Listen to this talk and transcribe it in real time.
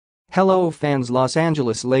Hello fans, Los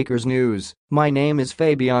Angeles Lakers news. My name is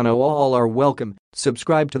Fabiano. All are welcome.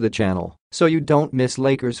 Subscribe to the channel so you don't miss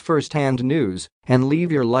Lakers first-hand news and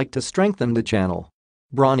leave your like to strengthen the channel.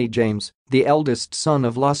 Bronny James, the eldest son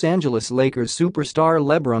of Los Angeles Lakers superstar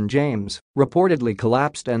LeBron James, reportedly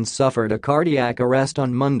collapsed and suffered a cardiac arrest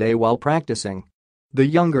on Monday while practicing. The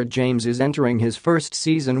younger James is entering his first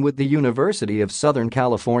season with the University of Southern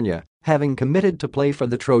California, having committed to play for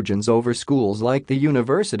the Trojans over schools like the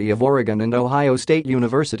University of Oregon and Ohio State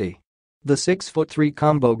University. The 6'3"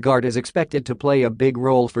 combo guard is expected to play a big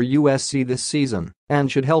role for USC this season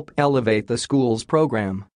and should help elevate the school's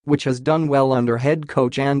program, which has done well under head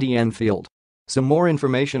coach Andy Enfield. Some more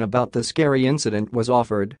information about the scary incident was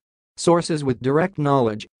offered. Sources with direct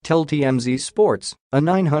knowledge tell TMZ Sports a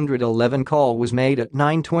 911 call was made at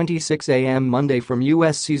 9:26 a.m. Monday from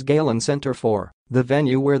USC's Galen Center for the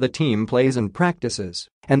venue where the team plays and practices,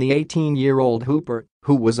 and the 18-year-old hooper,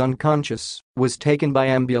 who was unconscious, was taken by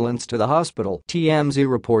ambulance to the hospital, TMZ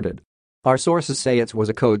reported. Our sources say it was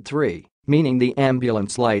a code 3, meaning the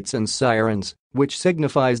ambulance lights and sirens, which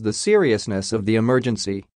signifies the seriousness of the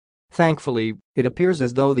emergency. Thankfully, it appears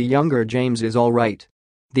as though the younger James is all right.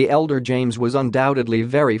 The elder James was undoubtedly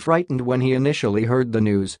very frightened when he initially heard the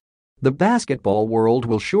news. The basketball world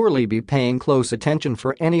will surely be paying close attention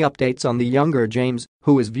for any updates on the younger James,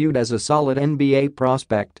 who is viewed as a solid NBA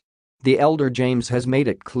prospect. The elder James has made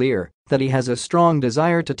it clear that he has a strong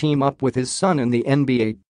desire to team up with his son in the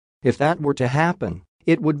NBA. If that were to happen,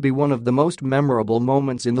 it would be one of the most memorable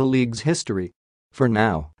moments in the league's history. For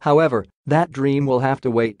now, however, that dream will have to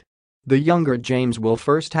wait. The younger James will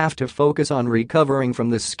first have to focus on recovering from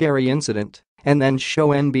this scary incident and then show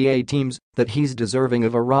NBA teams that he's deserving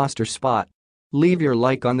of a roster spot. Leave your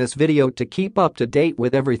like on this video to keep up to date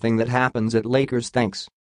with everything that happens at Lakers. Thanks.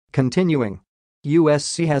 Continuing.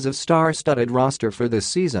 USC has a star-studded roster for this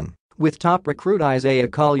season, with top recruit Isaiah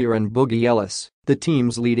Collier and Boogie Ellis, the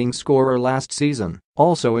team's leading scorer last season,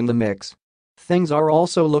 also in the mix. Things are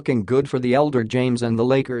also looking good for the elder James and the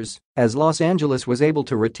Lakers, as Los Angeles was able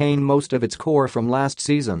to retain most of its core from last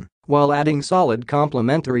season, while adding solid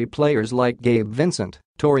complementary players like Gabe Vincent,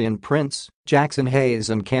 Taurean Prince, Jackson Hayes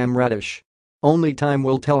and Cam Reddish. Only time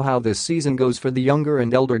will tell how this season goes for the younger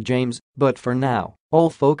and elder James, but for now,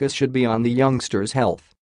 all focus should be on the youngster's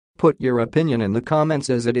health. Put your opinion in the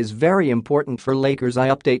comments, as it is very important for Lakers. I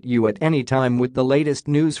update you at any time with the latest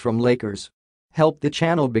news from Lakers. Help the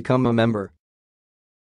channel become a member